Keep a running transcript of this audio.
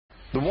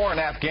The war in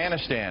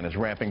Afghanistan is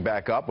ramping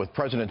back up, with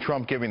President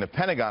Trump giving the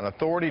Pentagon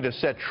authority to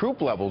set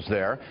troop levels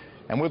there.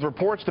 And with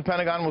reports the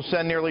Pentagon will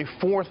send nearly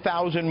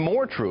 4,000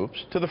 more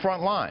troops to the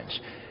front lines.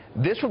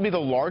 This would be the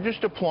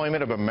largest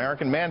deployment of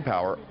American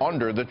manpower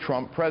under the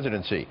Trump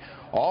presidency.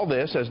 All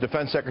this, as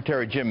Defense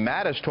Secretary Jim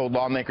Mattis told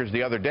lawmakers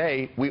the other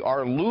day, we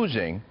are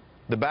losing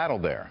the battle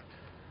there.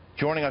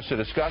 Joining us to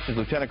discuss is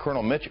Lieutenant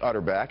Colonel Mitch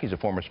Utterback. He's a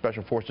former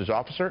Special Forces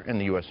officer in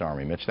the U.S.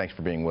 Army. Mitch, thanks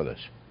for being with us.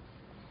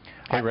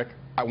 Hey, Rick.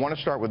 I want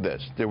to start with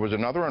this. There was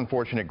another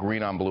unfortunate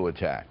green-on-blue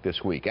attack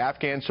this week.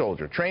 Afghan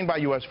soldier, trained by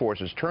U.S.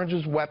 forces, turns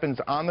his weapons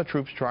on the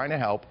troops trying to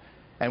help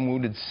and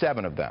wounded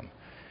 7 of them.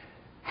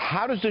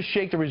 How does this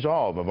shake the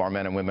resolve of our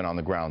men and women on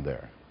the ground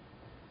there?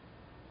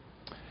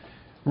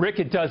 Rick,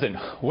 it doesn't.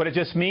 What it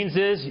just means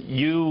is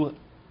you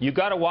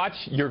got to watch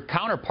your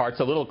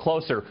counterparts a little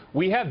closer.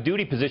 We have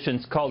duty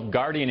positions called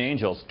guardian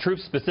angels,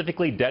 troops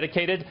specifically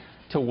dedicated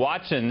to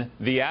watching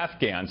the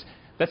Afghans.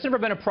 That's never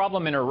been a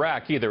problem in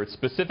Iraq either. It's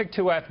specific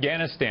to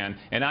Afghanistan,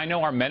 and I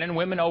know our men and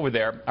women over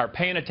there are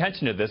paying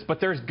attention to this,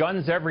 but there's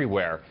guns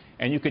everywhere.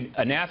 And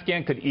an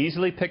Afghan could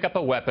easily pick up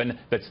a weapon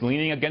that's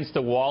leaning against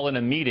a wall in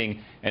a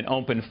meeting and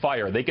open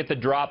fire. They get the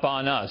drop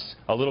on us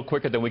a little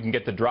quicker than we can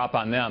get the drop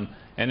on them.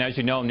 And as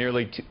you know,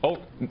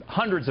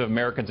 hundreds of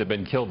Americans have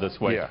been killed this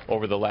way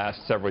over the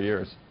last several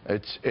years.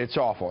 It's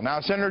awful. Now,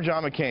 Senator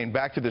John McCain,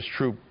 back to this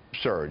troop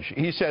surge.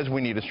 He says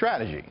we need a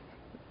strategy.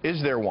 Is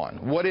there one?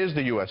 What is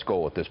the U.S.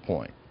 goal at this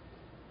point?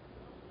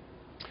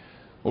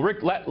 Well, Rick,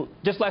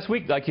 just last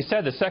week, like you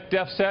said, the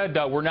SecDef said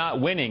we're not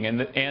winning, and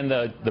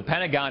the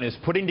Pentagon is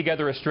putting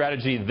together a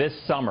strategy this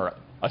summer,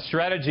 a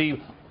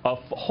strategy, a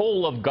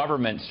whole of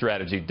government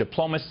strategy,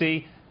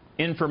 diplomacy,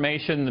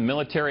 information, the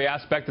military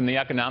aspect, and the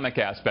economic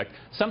aspect,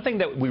 something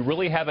that we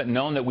really haven't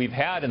known that we've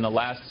had in the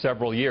last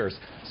several years.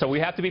 So we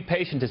have to be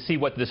patient to see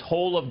what this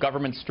whole of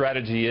government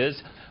strategy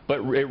is, but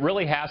it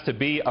really has to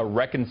be a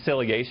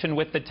reconciliation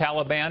with the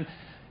Taliban.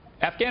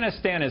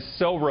 Afghanistan is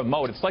so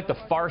remote. It's like the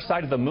far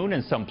side of the moon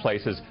in some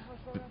places.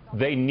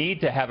 They need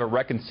to have a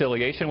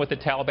reconciliation with the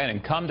Taliban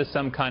and come to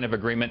some kind of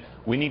agreement.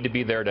 We need to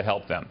be there to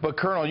help them. But,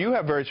 Colonel, you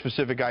have very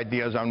specific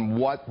ideas on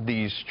what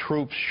these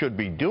troops should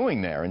be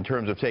doing there in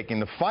terms of taking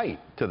the fight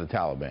to the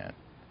Taliban.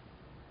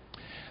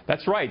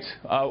 That's right.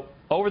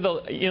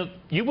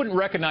 You wouldn't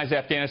recognize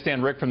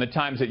Afghanistan, Rick, from the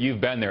times that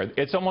you've been there.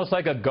 It's almost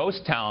like a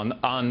ghost town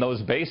on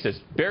those bases.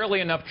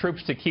 Barely enough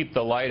troops to keep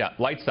the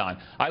lights on.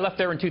 I left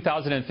there in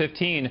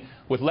 2015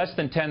 with less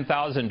than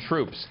 10,000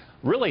 troops,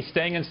 really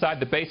staying inside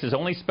the bases.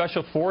 Only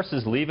special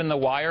forces leaving the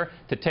wire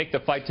to take the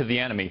fight to the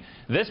enemy.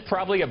 This,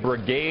 probably a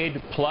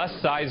brigade plus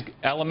size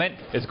element,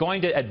 is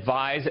going to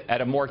advise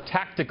at a more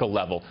tactical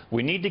level.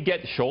 We need to get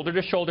shoulder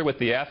to shoulder with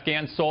the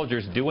Afghan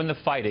soldiers doing the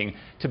fighting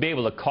to be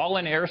able to call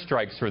in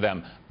airstrikes for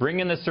them,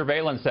 bring in the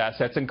surveillance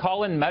assets, and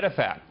call in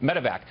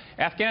medevac.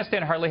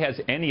 Afghanistan hardly has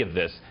any of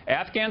this.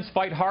 Afghans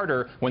fight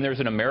harder when there's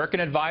an American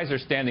advisor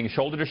standing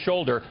shoulder to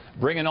shoulder,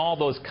 bringing all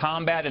those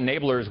combat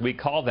enablers, we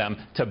call them,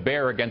 to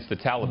bear against the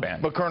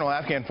Taliban. But, Colonel,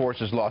 Afghan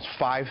forces lost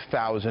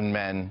 5,000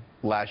 men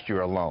last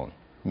year alone.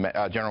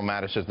 General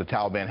Mattis says the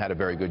Taliban had a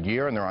very good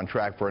year, and they're on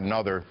track for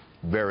another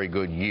very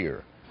good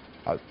year.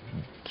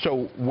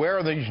 So where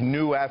are these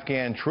new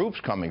Afghan troops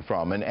coming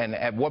from? And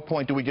at what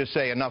point do we just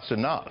say enough's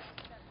enough?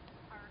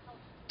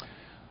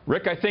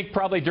 Rick, I think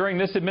probably during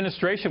this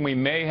administration we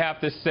may have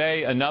to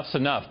say enough's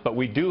enough, but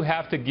we do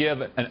have to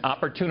give an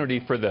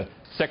opportunity for the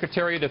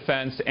Secretary of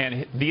Defense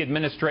and the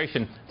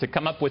administration to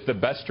come up with the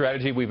best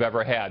strategy we've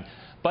ever had.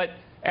 But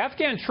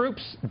Afghan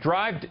troops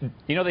drive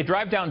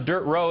down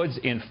dirt roads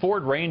in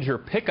Ford Ranger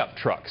pickup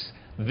trucks.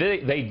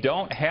 They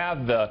don't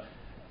have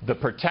the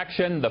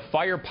protection, the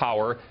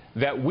firepower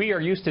that we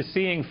are used to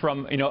seeing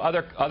from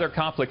other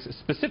conflicts,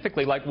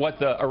 specifically like what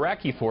the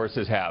Iraqi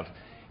forces have.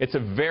 It's a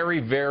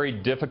very, very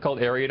difficult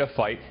area to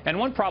fight. And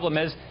one problem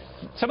is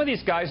some of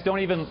these guys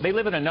they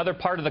live in another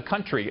part of the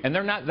country, and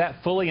they're not that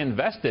fully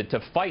invested to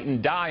fight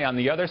and die on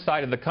the other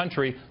side of the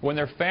country when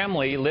their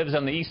family lives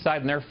on the east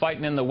side and they're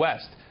fighting in the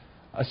west.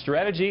 A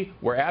strategy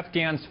where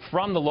Afghans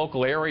from the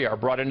local area are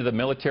brought into the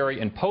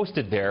military and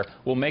posted there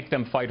will make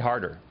them fight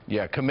harder.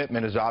 Yeah,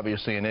 commitment is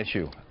obviously an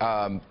issue.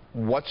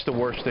 What's the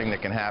worst thing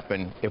that can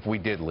happen if we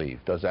did leave?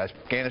 Does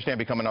Afghanistan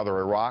become another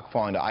Iraq,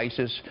 fall into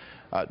ISIS?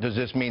 Does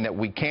this mean that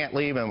we can't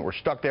leave and we're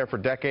stuck there for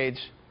decades?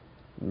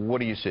 What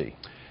do you see?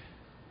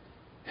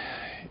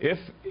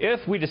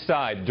 If we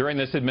decide during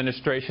this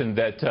administration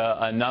that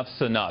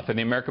enough's enough, and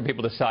the American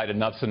people decide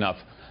enough's enough,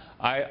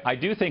 I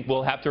do think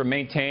we'll have to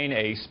maintain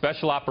a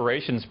special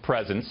operations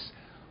presence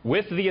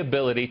with the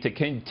ability to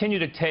continue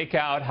to take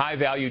out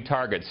high-value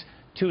targets,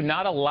 to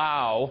not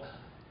allow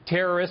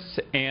terrorists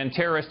and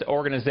terrorist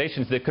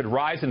organizations that could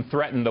rise and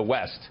threaten the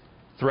West,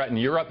 threaten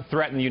Europe,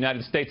 threaten the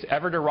United States,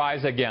 ever to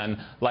rise again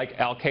like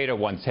al-Qaeda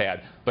once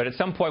had. But at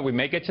some point we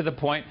may get to the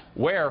point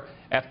where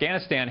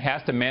Afghanistan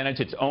has to manage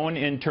its own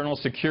internal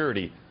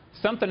security.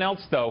 Something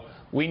else, though,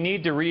 we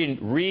need to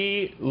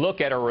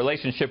re-look at our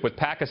relationship with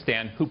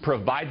Pakistan, who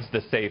provides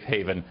the safe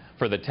haven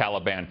for the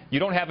Taliban. You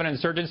don't have an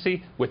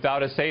insurgency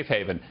without a safe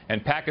haven,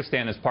 and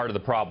Pakistan is part of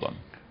the problem.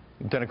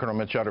 Lieutenant Colonel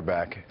Mitch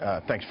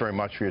Utterback, thanks very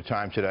much for your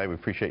time today. We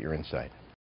appreciate your insight.